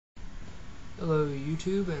Hello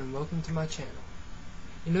YouTube and welcome to my channel.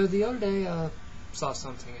 You know, the other day I saw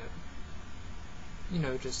something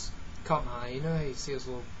that, just caught my eye. You know how you see those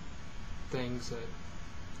little things that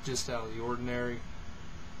just out of the ordinary?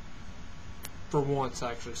 For once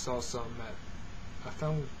I actually saw something that I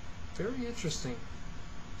found very interesting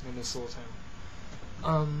in this little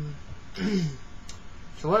town.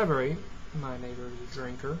 To elaborate, my neighbor is a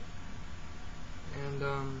drinker, and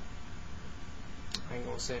I ain't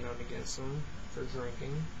gonna say nothing against him for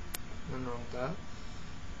drinking. Nothing wrong with that.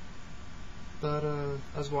 But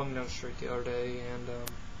I was walking down the street the other day and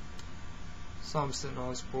saw him sitting on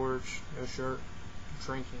his porch, no shirt,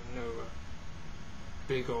 drinking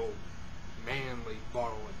big old manly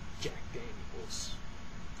bottle of Jack Daniels.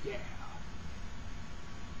 Yeah.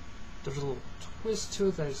 There's a little twist to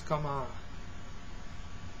it that just caught my eye.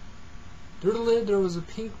 Through the lid there was a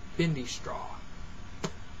pink bendy straw.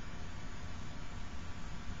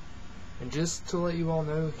 And just to let you all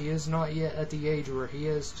know, he is not yet at the age where he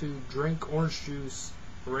has to drink orange juice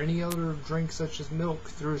or any other drink such as milk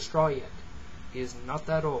through a straw yet. He is not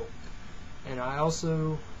that old. And I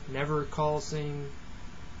also never recall seeing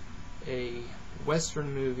a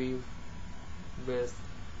Western movie with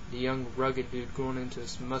the young rugged dude going into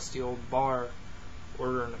this musty old bar,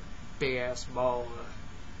 ordering a big ass bottle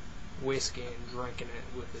of whiskey and drinking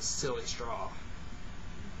it with this silly straw.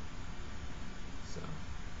 So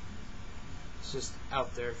it's just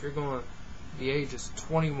out there. If you're going, the age is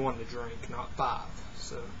 21 to drink, not 5.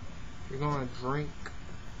 So if you're going to drink,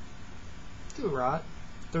 do it right.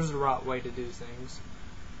 There's a right way to do things.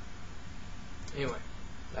 Anyway,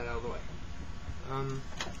 that out of the way.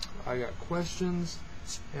 I got questions,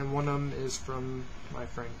 and one of them is from my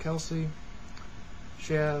friend Kelsey.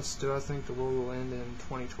 She asked, do I think the world will end in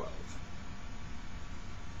 2012?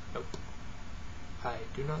 Nope. I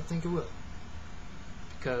do not think it will.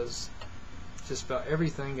 Because just about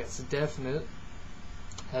everything that's definite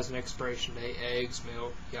has an expiration date. Eggs,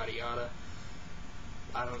 milk, yada yada.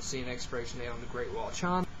 I don't see an expiration date on the Great Wall of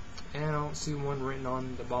China, and I don't see one written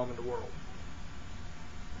on the bomb of the world.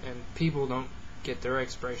 And people don't get their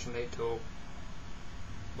expiration date till,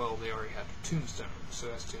 well, they already had a tombstone, so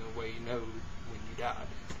that's the only way you know when you died.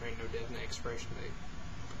 There ain't no definite expiration date.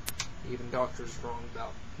 Even doctors are wrong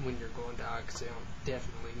about when you're going to die because they don't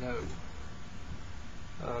definitely know.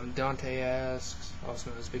 Dante asks,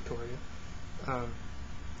 also known as Victoria,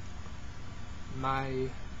 my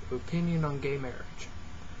opinion on gay marriage.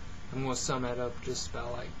 I'm going to sum that up just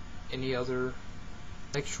about like any other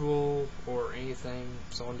sexual or anything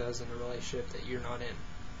someone does in a relationship that you're not in.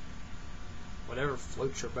 Whatever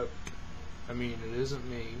floats your boat. I mean, it isn't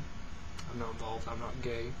me. I'm not involved. I'm not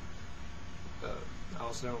gay. I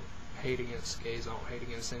also don't hate against gays. I don't hate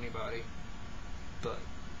against anybody. But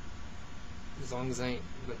as long as the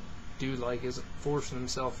dude isn't forcing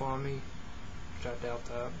himself on me, which I doubt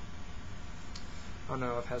that. I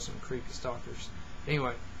know I've had some creepy stalkers.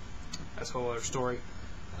 Anyway, that's a whole other story.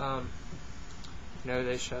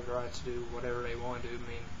 They should have the right to do whatever they want to do. I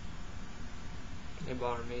mean, they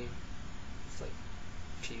bother me. It's like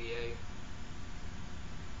PDA.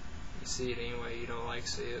 You see it anyway, you don't like to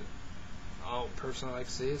see it. I don't personally like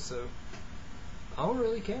to see it, so I don't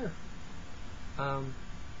really care.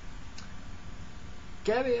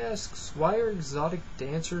 Gabby asks, why are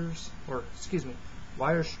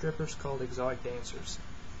why are strippers called exotic dancers?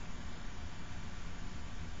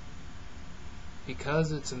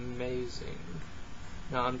 Because it's amazing.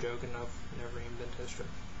 No, I'm joking. I've never even been to a strip.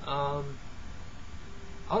 I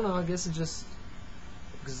don't know. I guess it just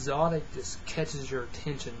exotic just catches your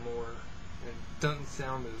attention more, and it doesn't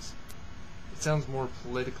sound as. It sounds more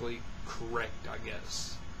politically correct, I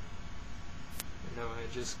guess.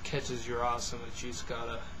 It just catches your eye so much. You just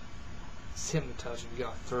gotta. It's hypnotizing. You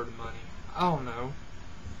gotta throw the money. I don't know.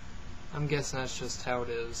 I'm guessing that's just how it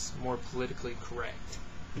is. More politically correct.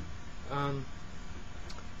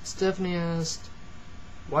 Stephanie asked,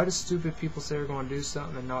 why do stupid people say they're going to do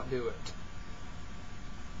something and not do it?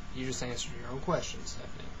 You just answered your own question,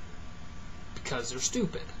 Stephanie. Because they're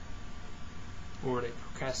stupid. Or they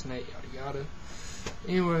procrastinate, yada yada.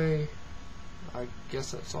 Anyway, I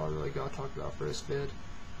guess that's all I really got to talk about for this vid.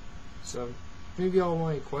 So, if y'all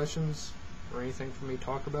want any questions or anything for me to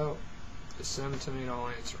talk about, just send them to me and I'll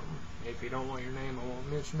answer them. If you don't want your name, I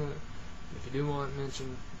won't mention it. If you do want it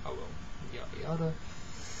mentioned, I will. Yada yada.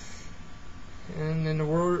 And in the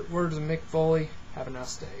words of Mick Foley, have a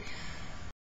nice day.